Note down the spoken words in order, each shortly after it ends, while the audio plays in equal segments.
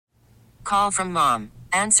call from mom.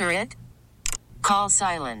 Answer it. Call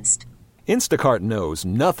silenced. Instacart knows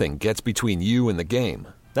nothing gets between you and the game.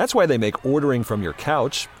 That's why they make ordering from your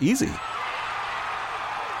couch easy.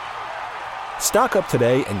 Stock up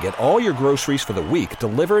today and get all your groceries for the week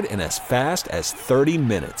delivered in as fast as 30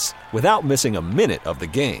 minutes without missing a minute of the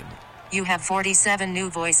game. You have 47 new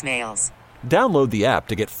voicemails. Download the app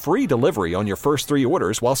to get free delivery on your first 3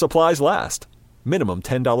 orders while supplies last. Minimum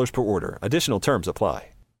 $10 per order. Additional terms apply.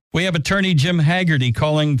 We have Attorney Jim Haggerty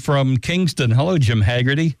calling from Kingston. Hello, Jim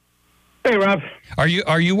Haggerty. Hey, Rob. Are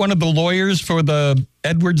you one of the lawyers for the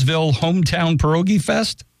Edwardsville Hometown Pierogi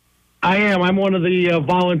Fest? I am. I'm one of the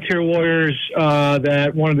volunteer lawyers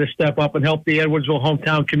that wanted to step up and help the Edwardsville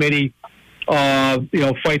Hometown Committee,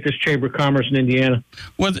 fight this Chamber of Commerce in Indiana.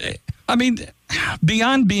 Well, I mean,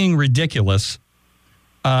 beyond being ridiculous,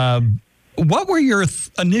 what were your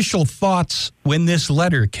initial thoughts when this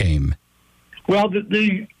letter came? Well,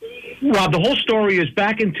 Rob, the whole story is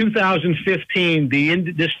back in 2015,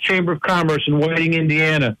 this Chamber of Commerce in Whiting,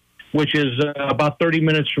 Indiana, which is about 30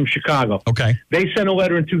 minutes from Chicago. Okay. They sent a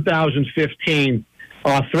letter in 2015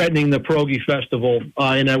 threatening the Pierogi Festival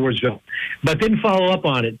in Edwardsville, but didn't follow up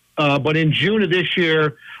on it. But in June of this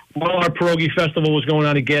year, while our Pierogi Festival was going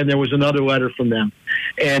on again, there was another letter from them.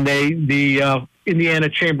 And the Indiana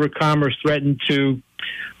Chamber of Commerce threatened to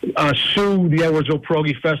sue the Edwardsville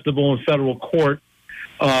Pierogi Festival in federal court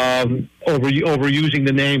over using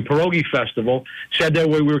the name Pierogi Festival, said that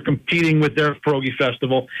we were competing with their Pierogi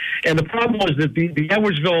Festival. And the problem was that the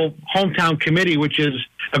Edwardsville Hometown Committee, which is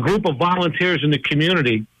a group of volunteers in the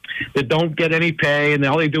community that don't get any pay, and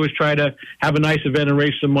all they do is try to have a nice event and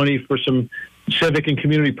raise some money for some civic and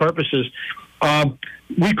community purposes,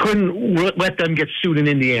 we couldn't let them get sued in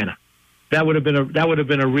Indiana. That would have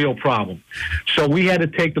been a real problem. So we had to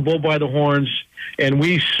take the bull by the horns, and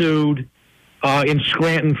we sued in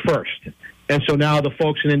Scranton first. And so now the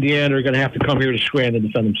folks in Indiana are going to have to come here to Scranton to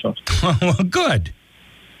defend themselves. Well, good.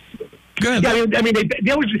 Good. Yeah, I mean, the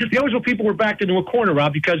Edwardsville people were backed into a corner,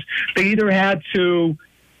 Rob, because they either had to,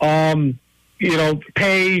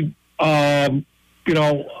 pay, I'll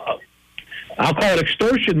call it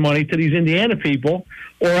extortion money to these Indiana people,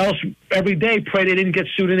 or else every day pray they didn't get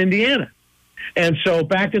sued in Indiana. And so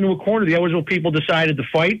backed into a corner, the Edwardsville people decided to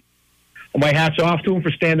fight. My hat's off to them for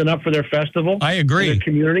standing up for their festival. I agree. For their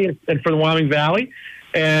community and for the Wyoming Valley.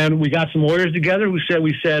 And we got some lawyers together who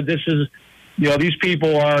said, this is, these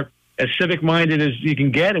people are as civic-minded as you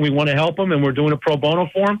can get, and we want to help them, and we're doing a pro bono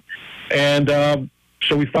for them. And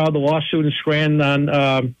so we filed the lawsuit in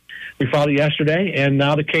Scranton we filed it yesterday, and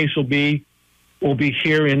now the case will be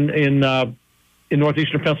here in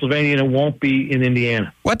northeastern Pennsylvania, and it won't be in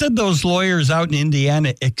Indiana. What did those lawyers out in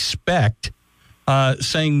Indiana expect,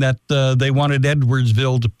 saying that they wanted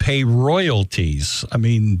Edwardsville to pay royalties? I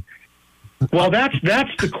mean... Well, that's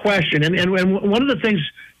the question. And one of the things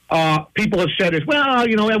people have said is, well,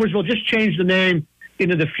 Edwardsville, just change the name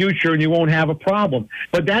into the future and you won't have a problem.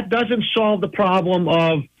 But that doesn't solve the problem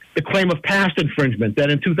of the claim of past infringement, that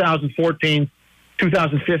in 2014,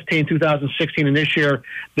 2015, 2016, and this year,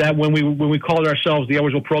 that when we called ourselves the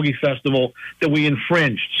Edwardsville Pierogi Festival, that we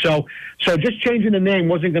infringed. So just changing the name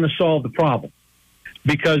wasn't going to solve the problem,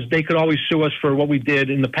 because they could always sue us for what we did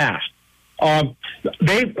in the past. The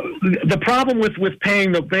problem with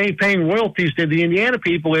paying royalties to the Indiana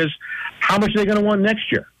people is how much are they going to want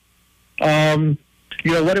next year?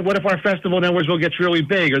 What if our festival in Edwardsville gets really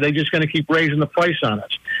big? Are they just going to keep raising the price on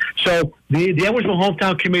us? So the Edwardsville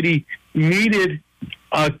Hometown Committee needed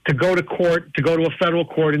to go to court, to go to a federal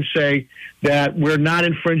court and say that we're not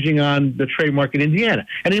infringing on the trademark in Indiana.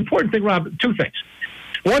 And the important thing, Rob, two things.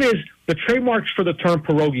 One is the trademarks for the term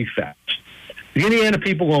Pierogi Fest. The Indiana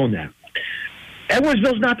people own that.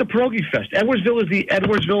 Edwardsville's not the Pierogi Fest. Edwardsville is the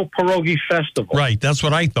Edwardsville Pierogi Festival. Right, that's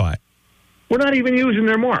what I thought. We're not even using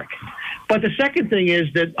their mark. But the second thing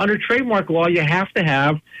is that under trademark law, you have to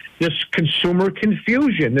have this consumer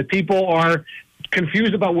confusion, that people are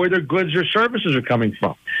confused about where their goods or services are coming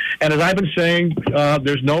from. And as I've been saying,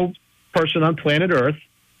 there's no person on planet Earth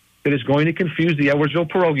that is going to confuse the Edwardsville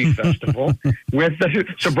Pierogi Festival with the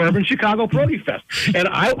suburban Chicago Pierogi Fest. And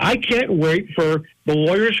I can't wait for the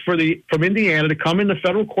lawyers from Indiana to come into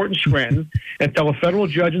federal court in Scranton and tell a federal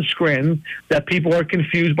judge in Scranton that people are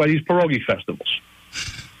confused by these Pierogi festivals.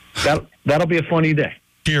 That'll be a funny day.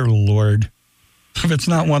 Dear Lord. If it's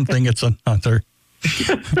not one thing, it's another.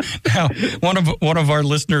 Now, one of our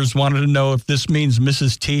listeners wanted to know if this means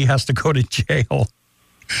Mrs. T has to go to jail.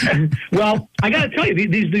 Well, I got to tell you,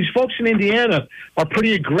 these folks in Indiana are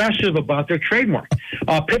pretty aggressive about their trademark.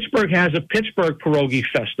 Pittsburgh has a Pittsburgh Pierogi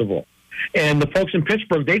Festival, and the folks in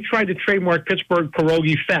Pittsburgh, they tried to trademark Pittsburgh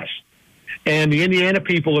Pierogi Fest, and the Indiana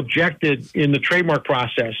people objected in the trademark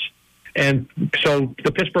process. And so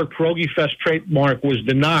the Pittsburgh Pierogi Fest trademark was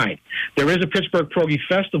denied. There is a Pittsburgh Pierogi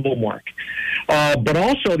Festival mark. But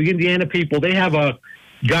also the Indiana people, they have a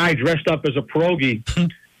guy dressed up as a pierogi.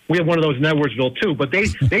 We have one of those in Edwardsville, too. But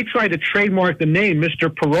they tried to trademark the name Mr.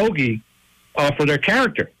 Pierogi for their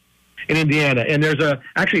character in Indiana. And there's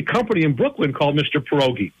actually a company in Brooklyn called Mr.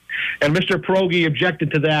 Pierogi. And Mr. Pierogi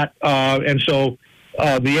objected to that. And so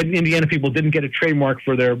the Indiana people didn't get a trademark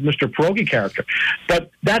for their Mr. Pierogi character.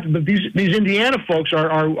 But these Indiana folks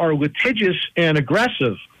are litigious and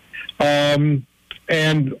aggressive and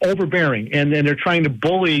overbearing. And they're trying to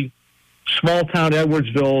bully small-town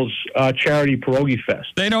Edwardsville's charity Pierogi Fest.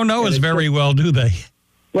 They don't know us very well, do they?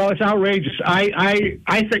 Well, it's outrageous. I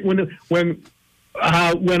think when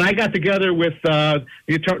I got together with the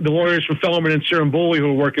lawyers from Fellman and Sirimbuli who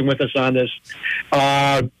were working with us on this,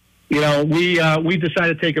 we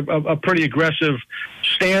decided to take a pretty aggressive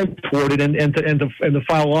stand toward it and to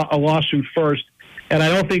file a lawsuit first. And I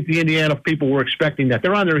don't think the Indiana people were expecting that.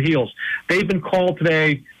 They're on their heels. They've been called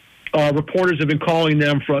today. Reporters have been calling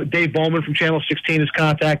them. Dave Bowman from Channel 16 has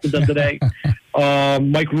contacted them today.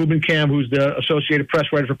 Mike Rubenkamp, who's the Associated Press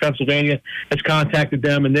writer for Pennsylvania, has contacted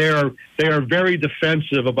them, and they are very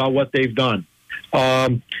defensive about what they've done.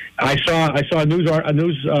 I saw a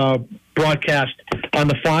news broadcast on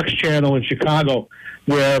the Fox channel in Chicago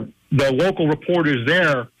where the local reporters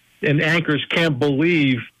there and anchors can't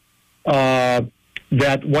believe that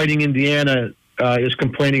Whiting, Indiana, is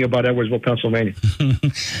complaining about Edwardsville, Pennsylvania.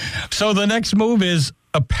 So the next move is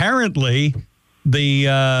apparently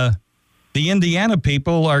the Indiana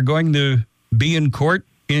people are going to be in court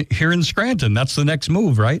here in Scranton. That's the next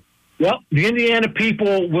move, right? Well, the Indiana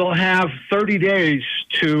people will have 30 days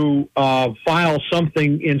to file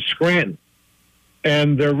something in Scranton,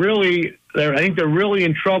 and I think they're really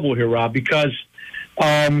in trouble here, Rob, because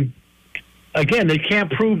again, they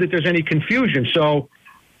can't prove that there's any confusion. So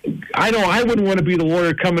I wouldn't want to be the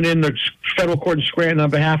lawyer coming in the federal court in Scranton on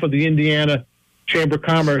behalf of the Indiana Chamber of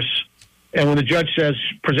Commerce, and when the judge says,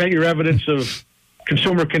 present your evidence of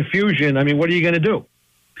consumer confusion, I mean, what are you going to do?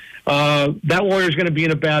 That lawyer is going to be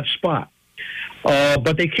in a bad spot.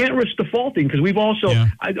 But they can't risk defaulting because we've also,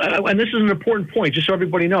 and this is an important point, just so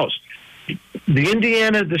everybody knows,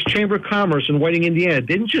 this Chamber of Commerce in Whiting, Indiana,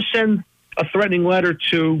 didn't just send a threatening letter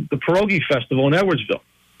to the Pierogi Festival in Edwardsville.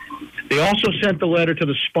 They also sent the letter to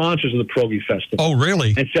the sponsors of the Pierogi Festival. Oh,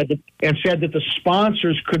 really? And said that the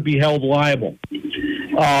sponsors could be held liable.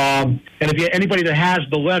 And if anybody that has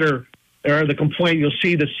the letter or the complaint, you'll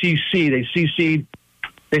see the CC.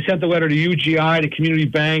 They sent the letter to UGI, to Community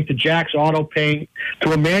Bank, to Jack's Auto Paint,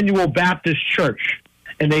 to Emmanuel Baptist Church,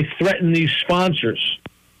 and they threatened these sponsors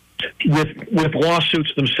with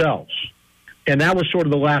lawsuits themselves. And that was sort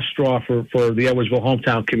of the last straw for the Edwardsville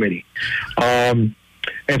Hometown Committee.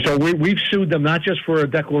 And so we've sued them not just for a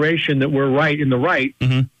declaration that we're in the right,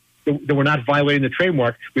 that we're not violating the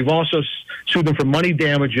trademark. We've also sued them for money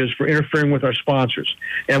damages for interfering with our sponsors,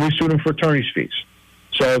 and we sued them for attorney's fees.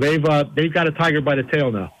 So they've got a tiger by the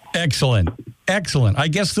tail now. Excellent. I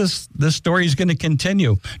guess this story is going to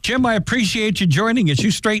continue. Jim, I appreciate you joining us.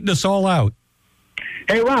 You straightened us all out.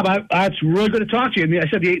 Hey, Rob, it's really good to talk to you. I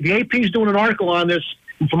said the AP is doing an article on this.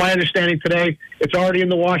 And from my understanding today, it's already in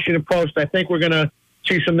the Washington Post. I think we're going to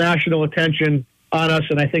see some national attention on us,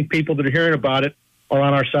 and I think people that are hearing about it are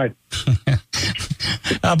on our side.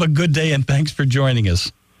 Have a good day, and thanks for joining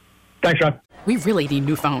us. Thanks, Rob. We really need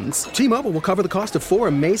new phones. T-Mobile will cover the cost of 4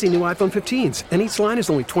 amazing new iPhone 15s, and each line is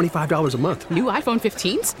only $25 a month. New iPhone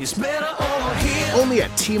 15s? It's better over here. Only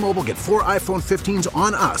at T-Mobile, get 4 iPhone 15s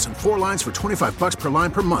on us and 4 lines for $25 per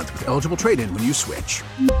line per month with eligible trade-in when you switch.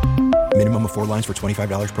 Minimum of 4 lines for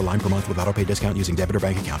 $25 per line per month with autopay discount using debit or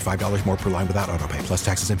bank account. $5 more per line without autopay, plus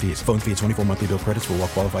taxes and fees. Phone fee at 24 monthly bill credits for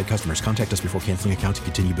well-qualified customers. Contact us before canceling account to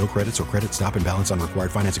continue bill credits or credit stop and balance on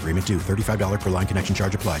required finance agreement due. $35 per line connection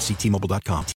charge applies. See T-Mobile.com.